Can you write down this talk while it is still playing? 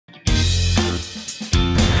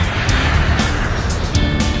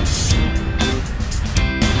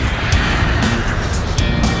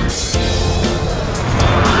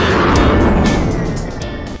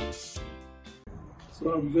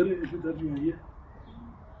that you are here.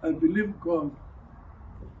 I believe God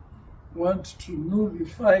wants to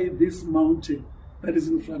nullify this mountain that is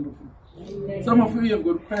in front of you. Amen. Some of you have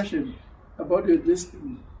got questions about your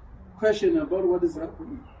destiny, question about what is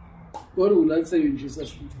happening. God will answer you in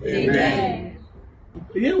Jesus' name. Amen.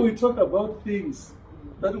 Here we talk about things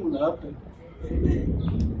that will happen.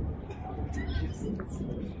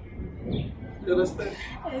 You understand?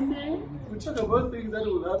 Amen. We talk about things that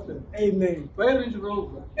will happen. Amen. Why Range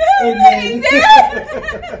Rover? Amen.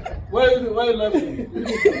 Why are you laughing?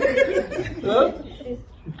 Huh?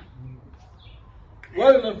 Why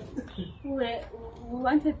are you laughing? We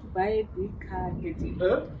wanted to buy a big car, Daddy.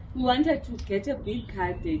 Huh? We wanted to get a big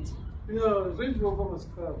car, Daddy. Yeah, Range Rover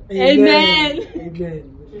must come. Amen.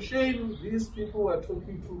 Amen. To shame, these people are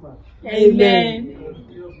talking too much. Amen.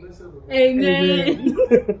 Amen.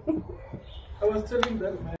 I was telling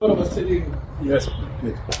that man. What I was telling you? Yes.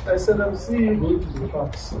 I said, I'm seeing you going to the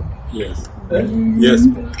parks. Yes. Yes.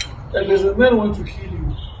 And there's a man who wants to kill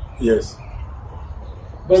you. Yes.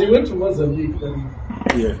 But he went to Mozambique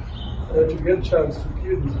yeah. To get chance to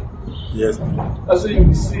kill you. Yes. So you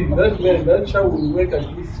will see that man, that child will work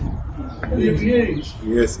against you. You hear it.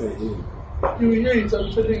 Yes, I hear. You hear it,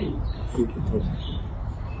 I'm telling you. Thank you.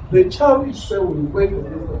 The child itself will work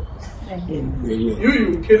against you.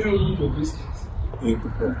 You carry on with your business. Thank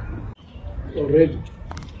you. Already.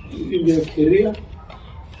 In their career.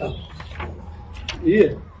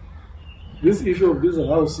 Yeah. This issue of this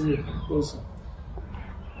house here also.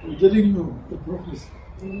 I'm telling you the prophecy.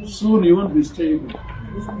 Soon you won't be stable.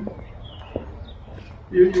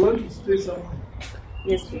 You want to stay somewhere.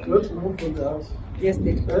 Yes, Daddy. You want to move from the house. Yes,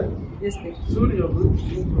 Daddy. Eh? Yes, Daddy. Soon you're going to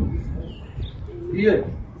move from this house. Here,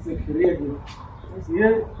 it's a career growth.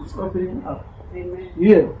 Here, it's opening up. Amen.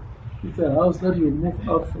 Here, it's a house that you move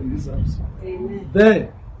out from this house. Amen.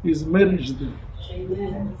 There is marriage there.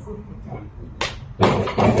 Amen.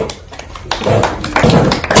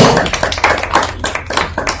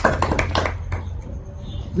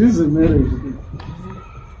 This is a marriage there.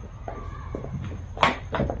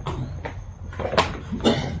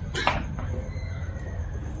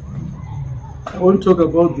 I won't talk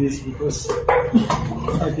about this because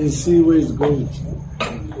I can see where it's going.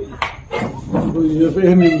 Because you have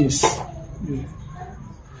enemies. Yeah.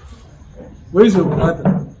 Where is your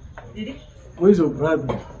brother? Didi? Where is your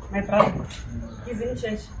brother? My brother. He's in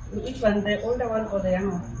church. Which one? The older one or the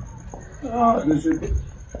younger one? Oh,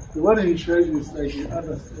 the one in church is like you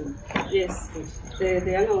understand. Yes. The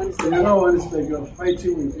younger one is the younger one is like you're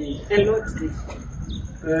fighting with him. The Lord did.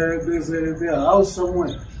 There's a house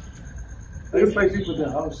somewhere. Are you fighting for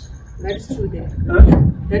the house? That is true there. Huh?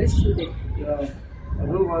 That is true there. Yeah. I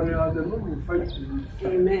don't worry, the Lord will fight for you.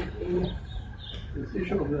 Amen. Amen. The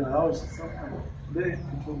issue of the house is somewhere.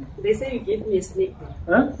 They say you gave me a snake.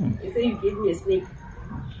 Huh? They say you gave me a snake.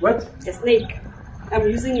 What? A snake. I'm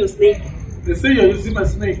using your snake. They say you're using my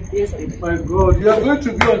snake? Yes, baby. My God, you are going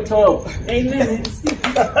to be on top. Amen.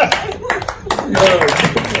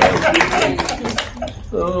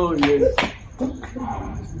 Oh, yes.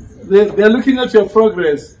 They're looking at your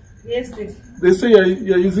progress. Yes, baby. They say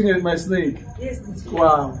you're using my snake. Yes, baby.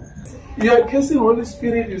 Wow. You are cursing Holy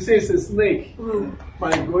Spirit, you say it's a snake.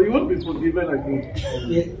 My God, you won't be forgiven again.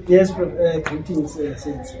 Yes, greetings,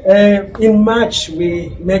 saints. In March, we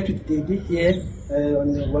met with Daddy here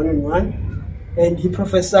on the one-on-one, and he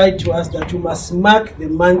prophesied to us that we must mark the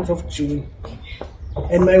month of June.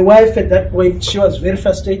 And my wife at that point, she was very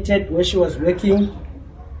frustrated where she was working.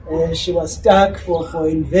 She was stuck for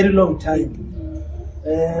a very long time,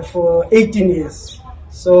 for 18 years.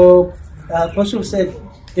 So Apostle said,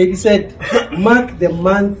 Daddy said, mark the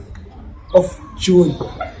month of June.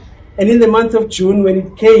 And in the month of June, when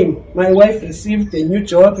it came, my wife received a new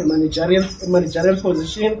job, a managerial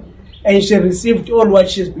position, and she received all what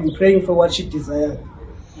she's been praying for, what she desired.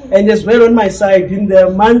 And as well on my side, in the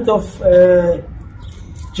month of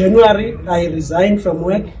January, I resigned from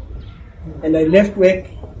work, and I left work.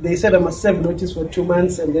 They said I must serve notice for 2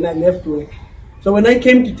 months, and then I left work. So when I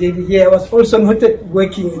came to Daddy here, I was also not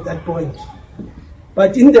working at that point.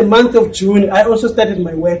 But in the month of June, I also started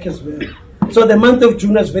my work as well. So the month of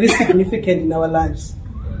June was very significant in our lives.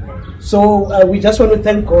 So we just want to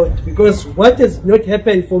thank God, because what has not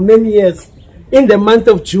happened for many years, in the month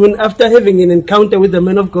of June, after having an encounter with the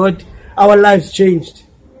man of God, our lives changed.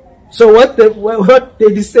 So what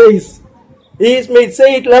Daddy says, he may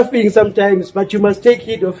say it laughing sometimes, but you must take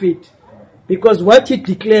heed of it. Because what he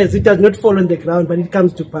declares, it does not fall on the ground, but it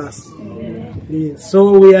comes to pass. Yes.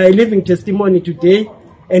 So we are a living testimony today,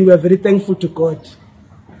 and we are very thankful to God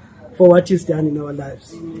for what he's done in our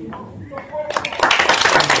lives.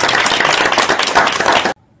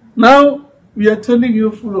 Now we are telling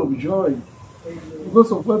you full of joy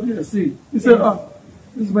because of what we are seeing. He said,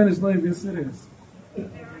 this man is not even serious.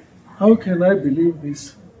 How can I believe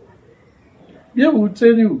this? Yeah, we will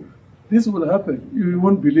tell you this will happen. You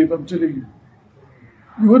won't believe, I'm telling you.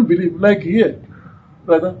 You won't believe. Like here,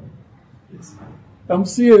 brother. Yes. I'm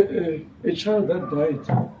seeing a child that died.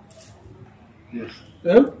 Yes.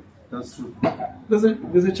 Yeah? That's true. There's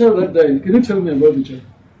a child that died. Can you tell me about the child?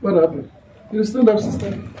 What happened? Can you stand up,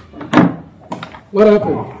 sister? What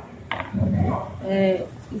happened?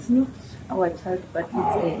 It's not our child, but it's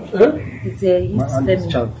My his auntie's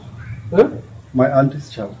family. child. Huh? My auntie's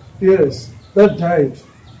child. Yes, that died.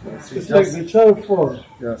 It's like the child fall.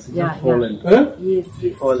 Yes, he Yeah, just fallen. Huh? Yes,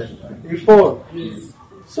 yes. Fallen. He fall. Yes.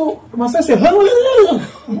 So must I say, I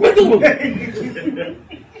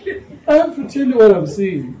have to tell you what I'm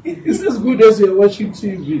seeing. It's as good as you're watching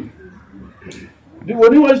TV.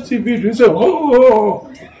 When you watch TV, you say,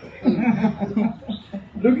 oh.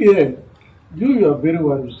 Look here. You are very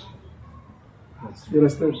worried. You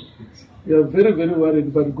understand? You are very, very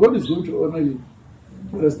worried, but God is going to honor you.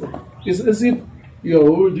 You understand? It's as if you are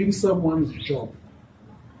holding someone's job.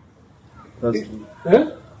 That's true. Eh?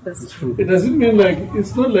 That's True. It doesn't mean like,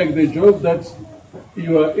 it's not like the job that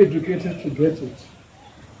you are educated to get it.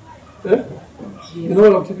 Eh? You know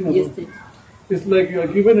what I'm talking about? Yes, Daddy. It's like you are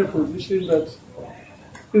given a position that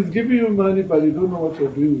is giving you money, but you don't know what you're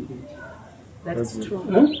doing with it. That's That's true.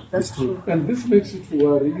 Huh? That's true. And this makes you to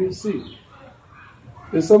worry. You see,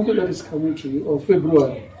 there's something that is coming to you on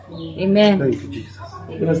February. Amen. Thank you, Jesus.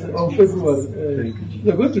 You understand? On February, Thank you, Jesus.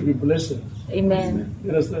 you're going to be blessed. Amen. You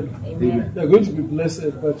understand? Amen. You're going to be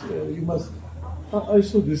blessed, but you must. I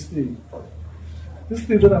saw this thing. This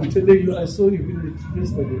thing that I'm telling you, I saw even it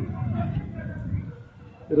yesterday.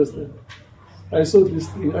 You understand? I saw this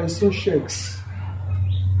thing. I saw shakes.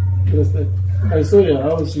 You understand? I saw a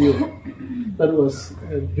house here that was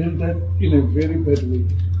built in a very bad way.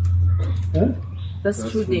 Huh? That's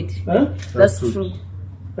true, true. Daddy. Huh? That's true. true.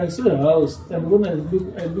 I saw a house, and when I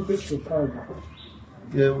look at the father.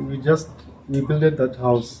 Yeah, we built that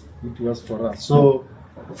house. It was for us. So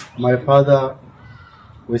my father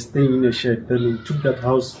was staying in a shed. Then we took that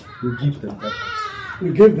house. We give them that house.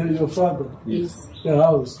 You gave them your father Yes. the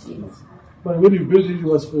house, Yes. but when you built it, it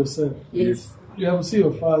was for yourself. Yes. You have to see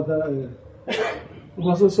your father. You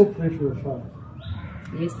must also pray for your father.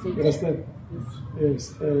 Yes, You Daddy. understand?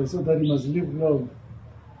 Yes, so that he must live long.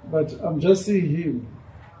 But I'm just seeing him.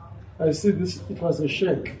 I see this, it was a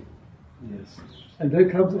shack. Yes. And there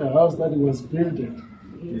comes a house that he was building.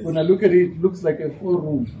 Yes. When I look at it, it looks like a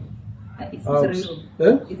 4-room It's house. 3 room.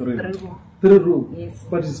 Eh? It's 3 Three. room. 3-room. Yes.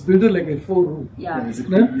 But it's built like a 4-room. Yeah. It's a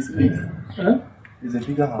Huh? it's big. Huh? It's a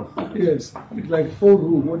bigger house. Yes, it's like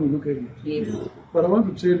 4-room when you look at it. Yes. But I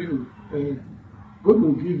want to tell you, God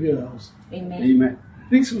will give you a house. Amen. Amen.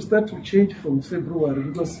 Things will start to change from February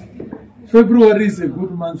because February is a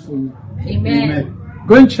good month for you. Amen.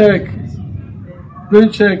 Go and check. Go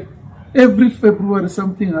and check. Every February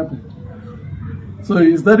something happened. So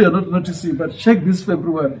it's that you're not noticing, but check this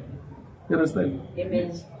February. You understand?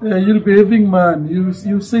 Amen. You'll be having man, you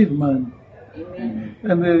save man, Amen.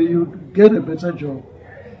 and you get a better job.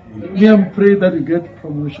 Me and pray that you get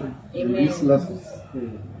promotion.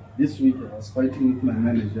 This week I was fighting with my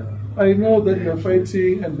manager. I know that you're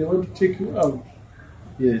fighting and they want to take you out.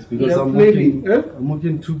 Yes, because You're I'm planning, working. eh? I'm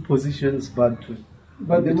working 2 positions, but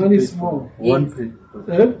The money is small. One Yes. pay.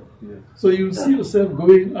 Eh? Yes. So you see yourself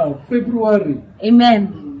going up. February,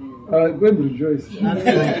 Amen. go and rejoice.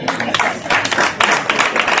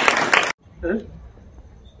 Eh?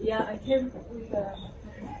 Yeah, I came with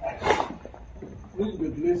Look, the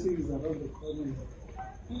blessing is around the corner.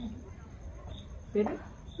 Baby?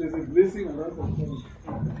 There's a blessing around the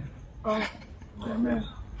corner. Oh. Amen.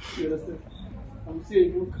 You understand? I'm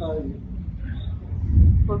seeing a new car here.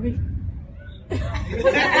 For me?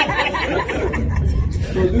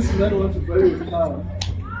 So this man wants to buy you a car.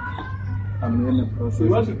 I'm in the So process. you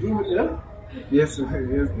want to do it, yeah? Yes,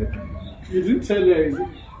 yes. You didn't tell her, is it?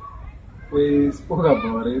 We spoke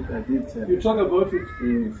about it. I did tell. You talk about it.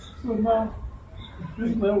 Yes. So now,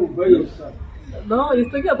 this man will buy your car. No, he's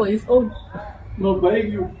talking about his own. No,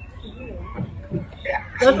 buying you.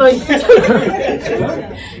 That one,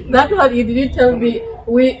 that one he didn't tell me.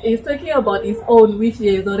 He's talking about his own, which he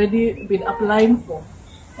has already been applying for.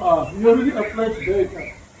 You already applied to buy a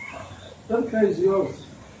car. That car is yours.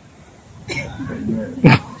 You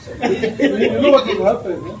know what will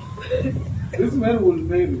happen? Eh? This man will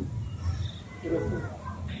marry.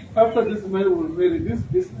 After this man will marry, this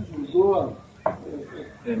business will go up.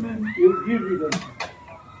 Amen. He'll give you that.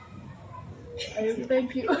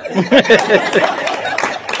 Thank you.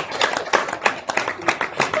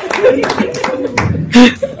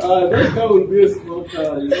 That car will be a small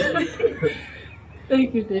car.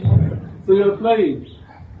 Thank you, Daddy. So you're applying?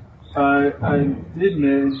 I did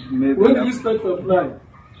maybe. When did you start to apply?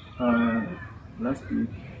 Last week.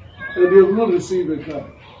 And you have not received a car?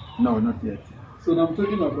 No, not yet. So I'm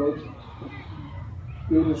talking about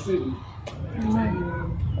you received it.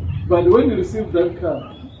 Amen. But when you receive that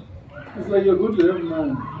car, it's like you're going to have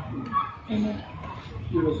money. Amen.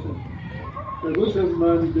 You understand? You're going to have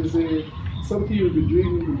money. They say something you'll be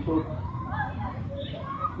doing in the court.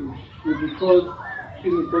 You'll be called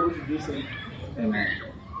in the court to do something. Amen.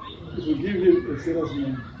 It will give you a serious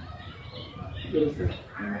money. You understand?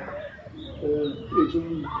 It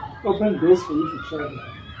will open doors for you to travel.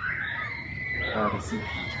 I receive.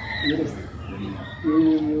 You understand? You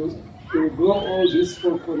will go all these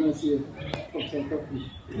four corners here of South Africa.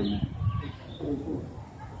 Amen.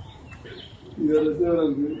 You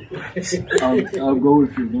understand? I'll go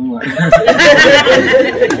with you, don't worry.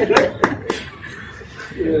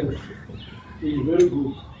 Yeah. It's very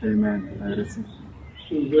good. Amen. I receive.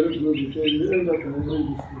 It's very good because you end up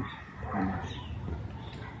hiring this place. Amen.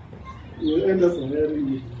 You end up hiring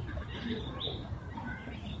it.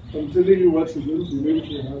 I'm telling you what you're going to make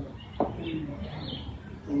you happen.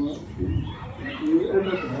 You end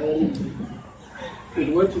up hiring it. And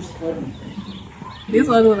what is coming? This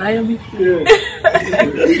one will hire me. Yeah.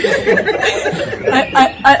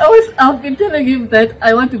 I've been telling him that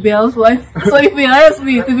I want to be a housewife. So if he hires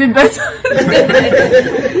me, it's even better.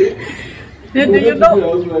 Do you know?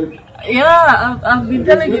 Yeah, I've been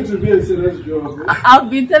telling him. To be a serious job. I've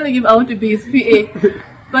been telling him I want to be his PA.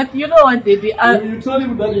 But you know what, Daddy? You told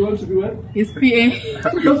him that you want to be what? His PA.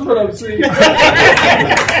 That's what I'm saying.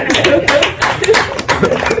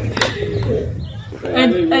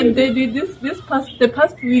 And Daddy, the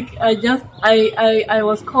past week, I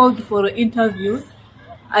was called for interviews.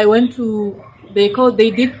 I went to, they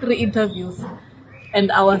did 3 interviews,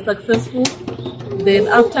 and I was successful. Then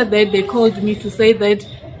after that, they called me to say that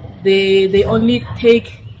they only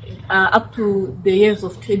take up to the years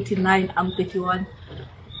of 29. I'm 31.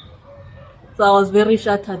 So I was very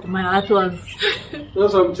shattered. My heart was. That's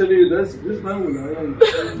what I'm telling you. This man will hire you.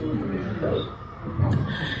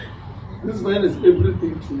 This man is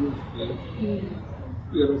everything to you.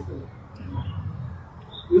 You understand?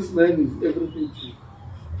 This man is everything to you.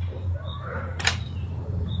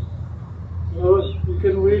 You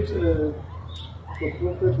can wait for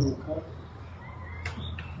prophet will come.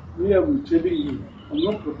 Me, I'm telling you. I'm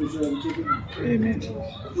not professor, I'm telling you. Amen.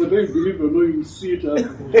 Whether you believe or not, you see it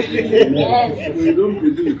happen. Yes. You don't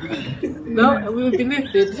believe. No, we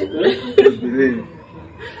believed it. Believe.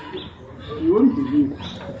 You won't believe.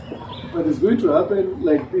 But it's going to happen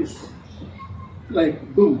like this. Like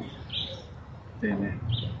boom. Amen.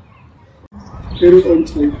 Very on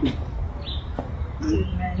time.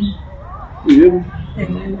 Amen. You hear me?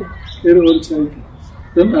 Amen. Very on time.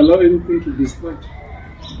 Don't allow anything to distract.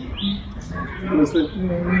 You understand?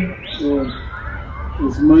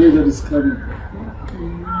 There's money that is coming.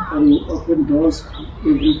 And will open doors for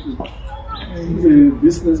everything. The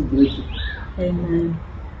business breaking. Amen.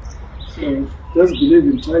 So just believe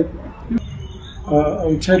in time. I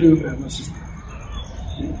will tell you, my sister.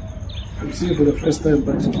 I'm seeing you for the first time,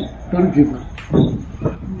 but don't give up.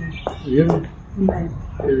 You hear me? Amen.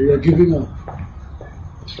 You are giving up.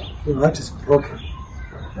 Your heart is broken.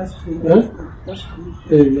 That's true. Huh? That's true.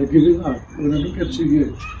 You are giving up. When I look at you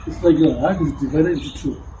here, it's like your heart is divided into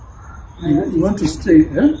two. You want to stay,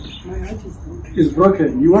 huh? My heart is broken. It's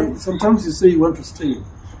broken. You want. Sometimes you say you want to stay.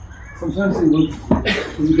 Sometimes you want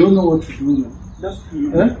to, you don't know what to do now. That's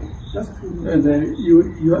true. Huh? That's true. And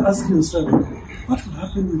you ask yourself, what will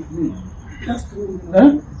happen with me? That's true.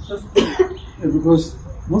 Huh? That's true. Because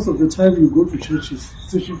most of the time you go to churches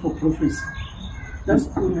searching for prophecy. That's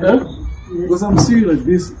true. Huh? Yes. Because I'm seeing like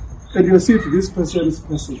this, and you say to this person,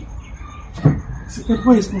 say, but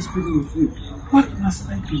why is not speaking with me? What must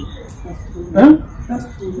I do? That's true. Huh? That's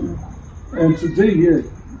true. And today here,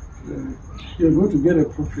 you're going to get a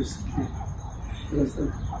prophecy here. You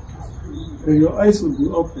understand? And your eyes will be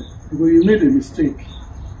open because you made a mistake.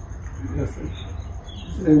 You understand?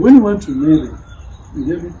 And when you want to marry, you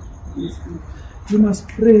get it? You must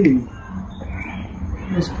pray. You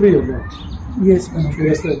must pray a lot. Yes, man of You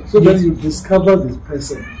understand? So that you discover this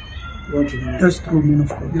person you want to marry. That's true, man of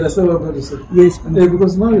God. You understand what I'm about to say? Yes, man of God.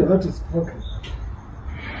 Because now your heart is broken.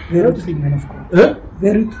 Very true, man of God. Huh?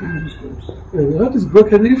 Very true, man of God. Your heart is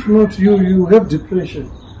broken. If not, you have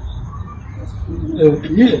depression.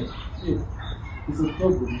 Yeah. It's a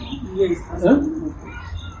problem. Yes, that's Huh? true, man of God.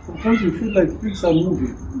 Sometimes you feel like things are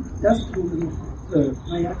moving. That's true, man of God. My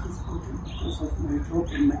heart is broken because of my job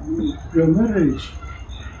and my money. Your marriage,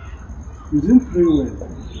 you didn't pray well.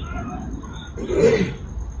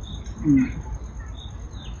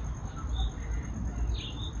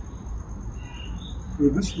 So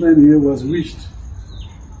this man here was wished.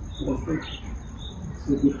 So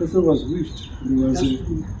the person was wished. He was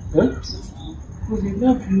because he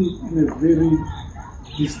loved you in a very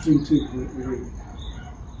distinctive way.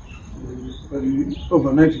 But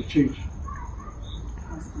overnight you changed.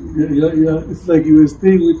 Yeah. It's like you were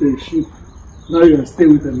staying with a sheep. Now you are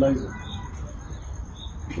staying with a lion.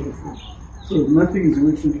 So nothing is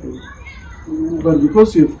waiting for you. But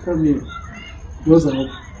because you have come here, those are open.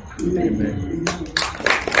 Amen.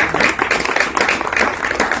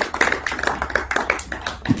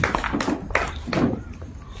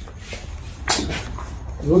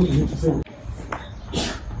 What do you need to say?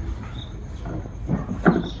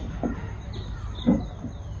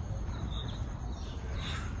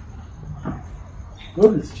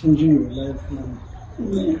 God is changing your life now.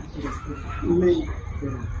 Amen. Amen.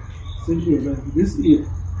 Changing your life. This year,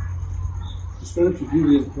 He started to give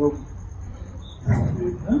you a problem.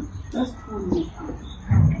 That's true.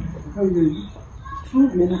 How you doing? True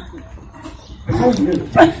ministry. I can't hear you.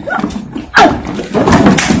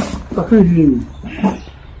 I can't hear you.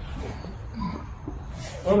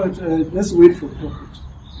 All right, let's wait for prophet.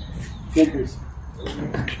 God bless.